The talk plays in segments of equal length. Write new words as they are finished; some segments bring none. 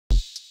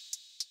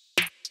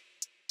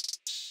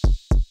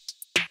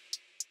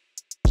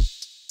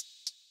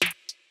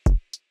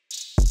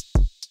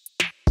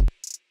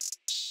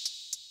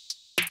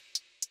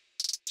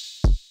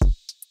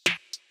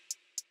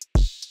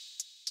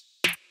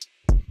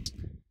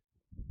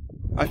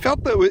I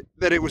felt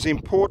that it was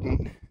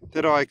important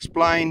that I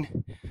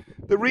explain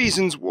the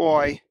reasons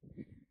why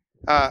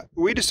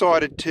we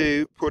decided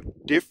to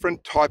put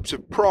different types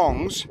of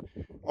prongs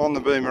on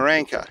the boomer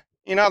anchor.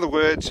 In other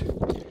words,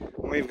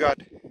 we've got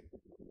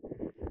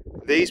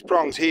these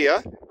prongs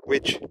here,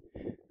 which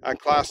are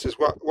classed as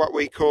what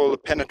we call the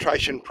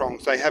penetration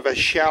prongs. They have a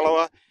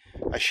shallower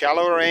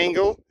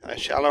angle,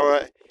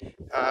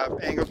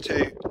 angle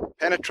to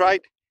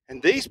penetrate,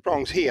 and these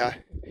prongs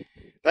here,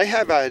 they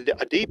have a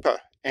deeper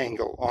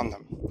angle on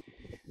them,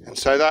 and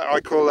so that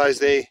I call those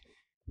they're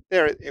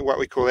what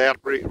we call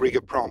outrigger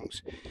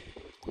prongs.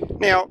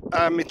 Now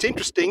it's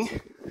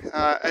interesting,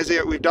 as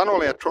we've done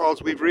all our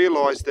trials, we've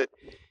realised that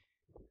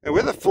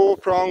with a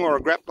 4-prong or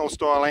a grapnel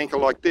style anchor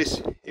like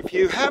this, if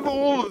you have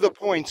all of the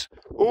points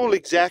all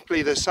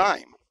exactly the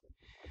same,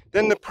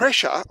 then the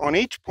pressure on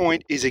each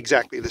point is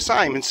exactly the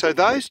same. And so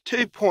those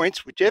 2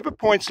 points, whichever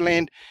points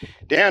land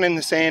down in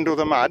the sand or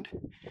the mud,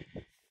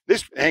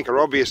 this anchor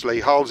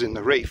obviously holds in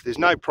the reef. There's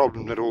no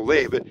problem at all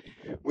there, but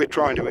we're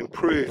trying to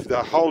improve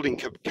the holding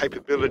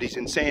capabilities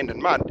in sand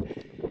and mud.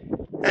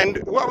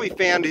 And what we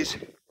found is,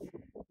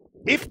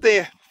 if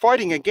they're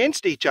fighting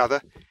against each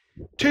other,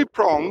 2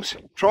 prongs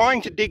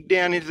trying to dig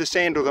down into the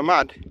sand or the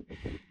mud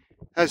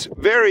has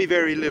very,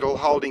 very little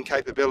holding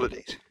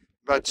capabilities.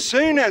 But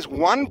soon as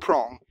one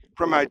prong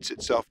promotes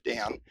itself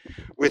down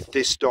with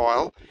this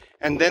style,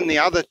 and then the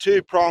other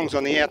 2 prongs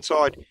on the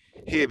outside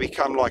here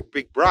become like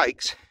big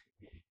brakes,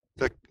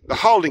 the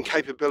holding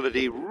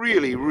capability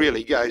really,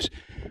 really goes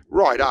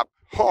right up,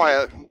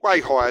 higher,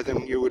 way higher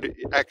than you would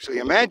actually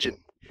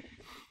imagine.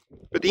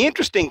 But the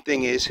interesting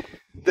thing is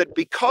that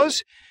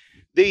because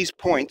these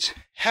points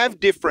have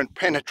different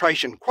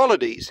penetration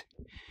qualities,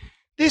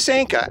 this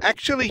anchor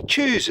actually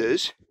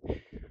chooses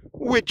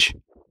which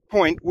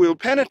point will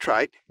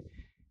penetrate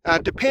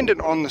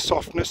dependent on the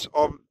softness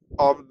of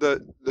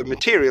the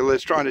material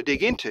it's trying to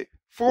dig into.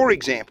 For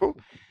example,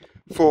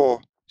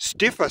 for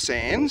stiffer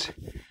sands,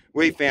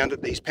 we found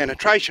that these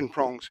penetration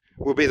prongs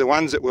will be the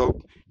ones that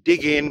will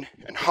dig in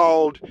and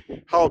hold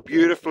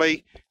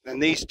beautifully, and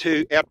these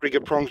 2 outrigger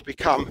prongs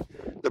become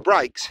the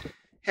brakes.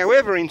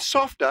 However, in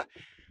softer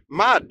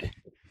mud,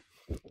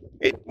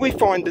 we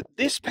find that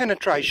this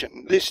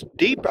penetration, this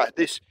deeper,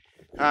 this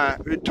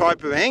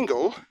type of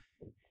angle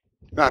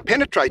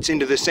penetrates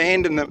into the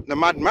sand and the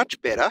mud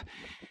much better,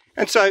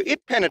 and so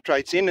it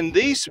penetrates in, and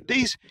these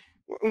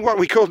what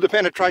we called the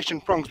penetration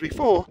prongs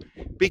before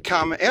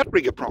become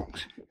outrigger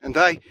prongs, and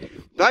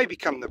they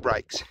become the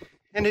brakes.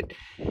 And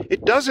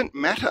it doesn't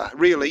matter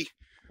really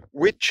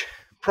which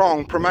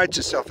prong promotes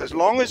itself, as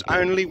long as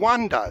only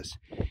one does.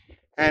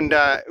 And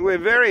we're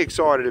very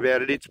excited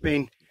about it. It's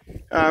been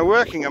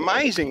working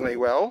amazingly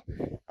well.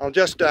 I'll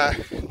just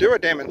do a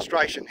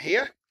demonstration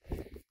here.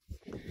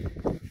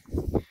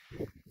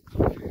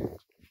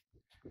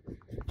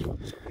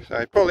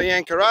 So pull the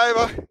anchor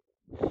over,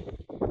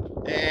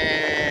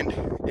 and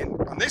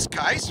in this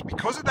case,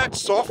 because of that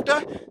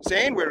softer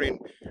sand, we're in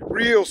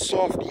real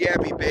soft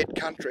yabby bed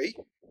country.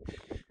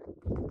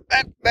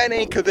 That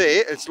anchor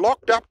there, it's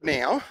locked up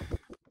now,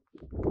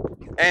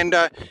 and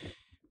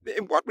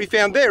what we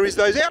found there is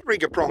those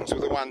outrigger prongs were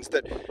the ones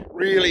that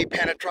really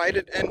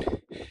penetrated, and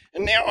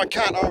now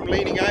I'm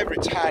leaning over.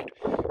 It's hard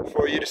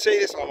for you to see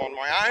this. I'm on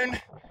my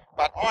own,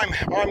 but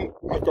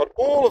I've got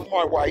all of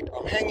my weight.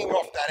 I'm hanging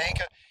off that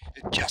anchor.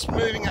 It's just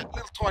moving a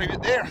little tiny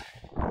bit there.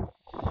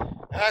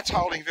 And that's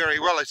holding very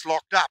well. It's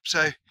locked up.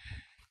 So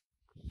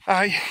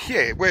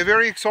yeah, we're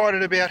very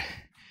excited about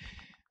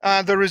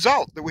the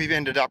result that we've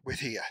ended up with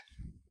here.